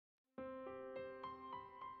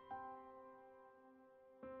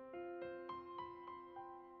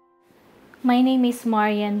My name is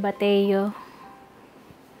Marian Bateo.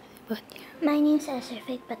 My name is Esther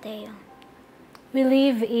Faith Pateo. We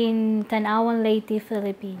live in Tanawan Leyte,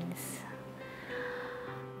 Philippines.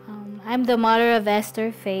 I'm the mother of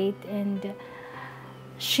Esther Faith, and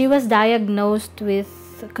she was diagnosed with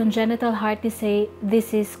congenital heart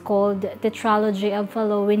disease called tetralogy of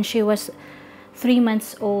Fallot when she was 3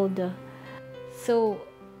 months old. So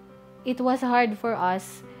it was hard for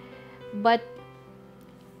us, but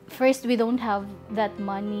first we don't have that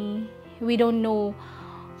money. We don't know,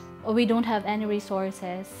 we don't have any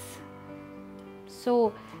resources.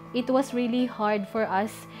 So it was really hard for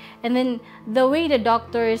us. And then the way that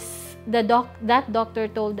doctor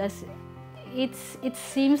told us, it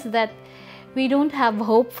seems that we don't have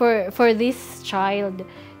hope for this child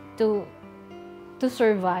to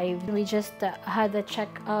survive. We just had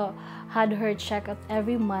her check up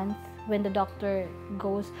every month when the doctor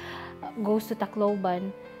goes to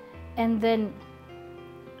Tacloban. And then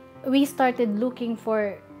we started looking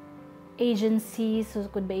for agencies who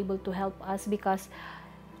could be able to help us, because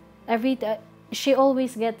she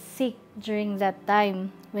always gets sick during that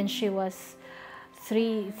time when she was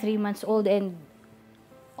three months old and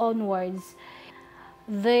onwards.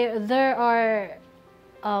 There are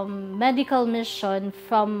medical mission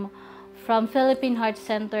from Philippine Heart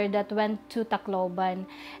Center that went to Tacloban,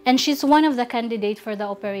 and she's one of the candidates for the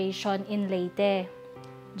operation in Leyte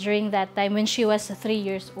during that time when she was 3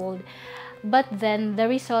 years old. But then the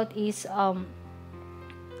result is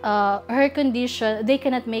her condition, they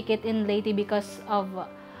cannot make it in Leyte because of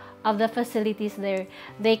the facilities there.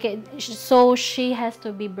 So she has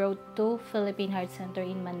to be brought to Philippine Heart Center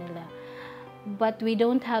in Manila. But we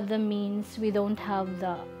don't have the means, we don't have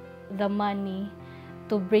the money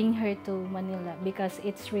to bring her to Manila because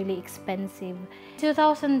it's really expensive.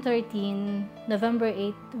 2013, November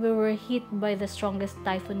 8, we were hit by the strongest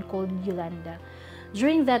typhoon called Yolanda.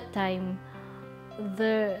 During that time,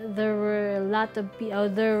 there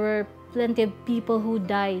were plenty of people who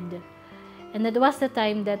died, and that was the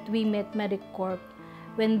time that we met MedicCorps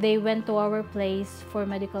when they went to our place for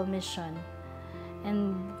medical mission,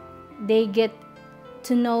 and they get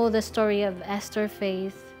to know the story of Esther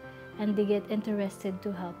Faith, and they get interested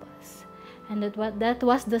to help us. And that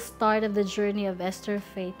was the start of the journey of Esther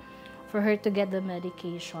Faith for her to get the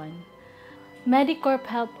medication. MedicCorps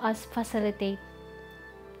helped us facilitate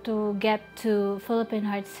to get to Philippine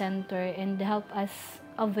Heart Center and help us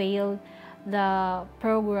avail the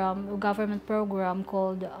government program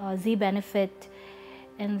called Z-Benefit.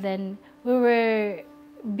 And then we were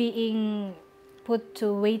being put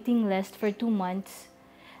to waiting list for 2 months.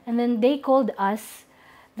 And then they called us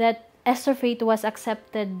that Esther Faith was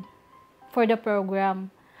accepted for the program.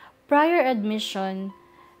 Prior admission,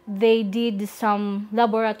 they did some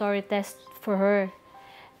laboratory tests for her.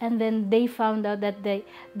 And then they found out that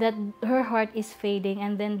her heart is fading,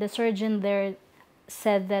 and then the surgeon there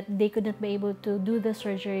said that they couldn't be able to do the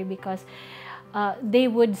surgery because they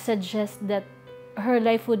would suggest that her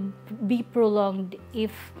life would be prolonged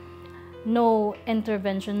if no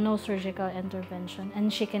intervention, no surgical intervention,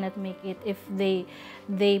 and she cannot make it if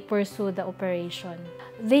they pursue the operation.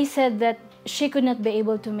 They said that she could not be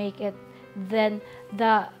able to make it. Then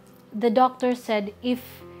the doctor said if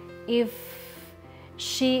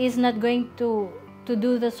she is not going to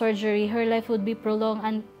do the surgery, her life would be prolonged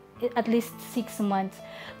and at least 6 months.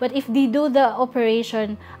 But if they do the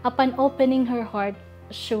operation, upon opening her heart,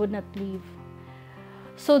 she would not leave.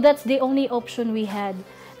 So that's the only option we had.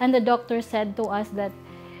 And the doctor said to us that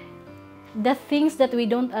the things that we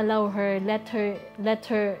don't allow her, let her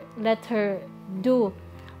do,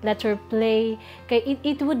 let her play.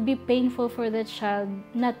 It would be painful for the child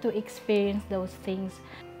not to experience those things.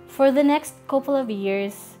 For the next couple of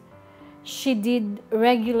years, she did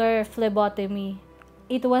regular phlebotomy.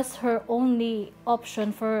 It was her only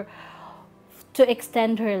option to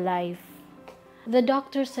extend her life. The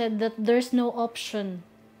doctor said that there's no option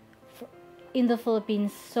in the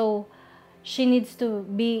Philippines, so she needs to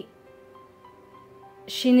be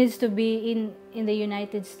in the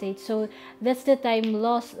United States. So that's the time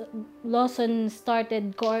Lawson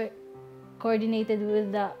started coordinated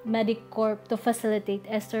with the MedicCorps to facilitate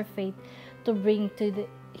Esther Faith to bring to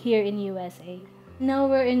here in USA. Now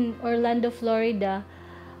we're in Orlando, Florida.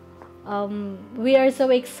 We are so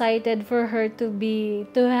excited for her to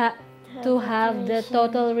have the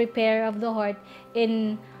total repair of the heart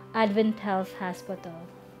in Advent Health Hospital.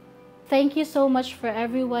 Thank you so much for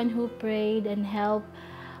everyone who prayed and helped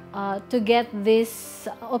to get this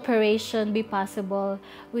operation be possible.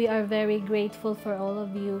 We are very grateful for all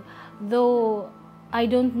of you. Though I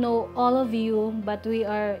don't know all of you, but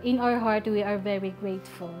in our heart, we are very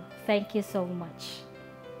grateful. Thank you so much.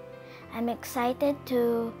 I'm excited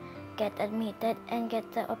to get admitted and get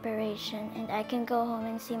the operation, and I can go home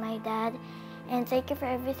and see my dad. And thank you for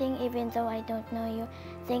everything, even though I don't know you.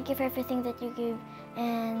 Thank you for everything that you give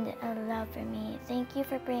and love for me. Thank you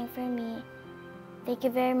for praying for me. Thank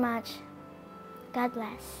you very much. God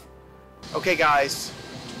bless. Okay guys,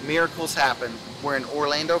 miracles happen. We're in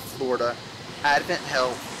Orlando, Florida. Advent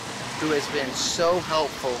Health, who has been so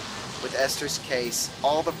helpful with Esther's case,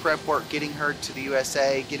 all the prep work, getting her to the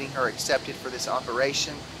USA, getting her accepted for this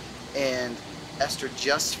operation, and Esther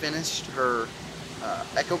just finished her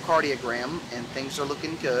echocardiogram and things are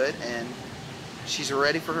looking good, and she's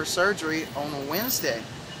ready for her surgery on Wednesday.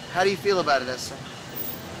 How do you feel about it, Esther?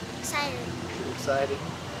 Excited. You're excited?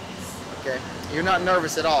 Okay. You're not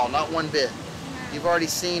nervous at all, not one bit. You've already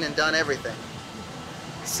seen and done everything.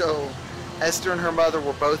 So Esther and her mother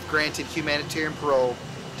were both granted humanitarian parole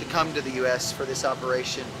to come to the U.S. for this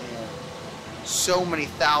operation, and so many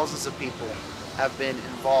thousands of people have been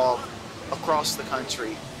involved across the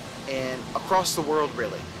country and across the world,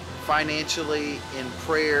 really, financially, in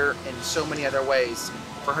prayer, and so many other ways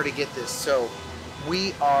for her to get this. So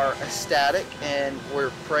we are ecstatic and we're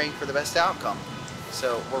praying for the best outcome.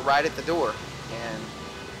 So we're right at the door, and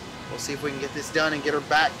we'll see if we can get this done and get her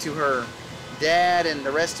back to her dad and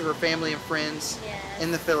the rest of her family and friends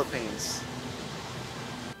in the Philippines.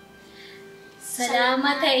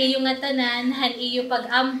 Salamat sa iyo nga tanan, han iyo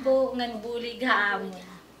pag-ampo ngan bulig haamon.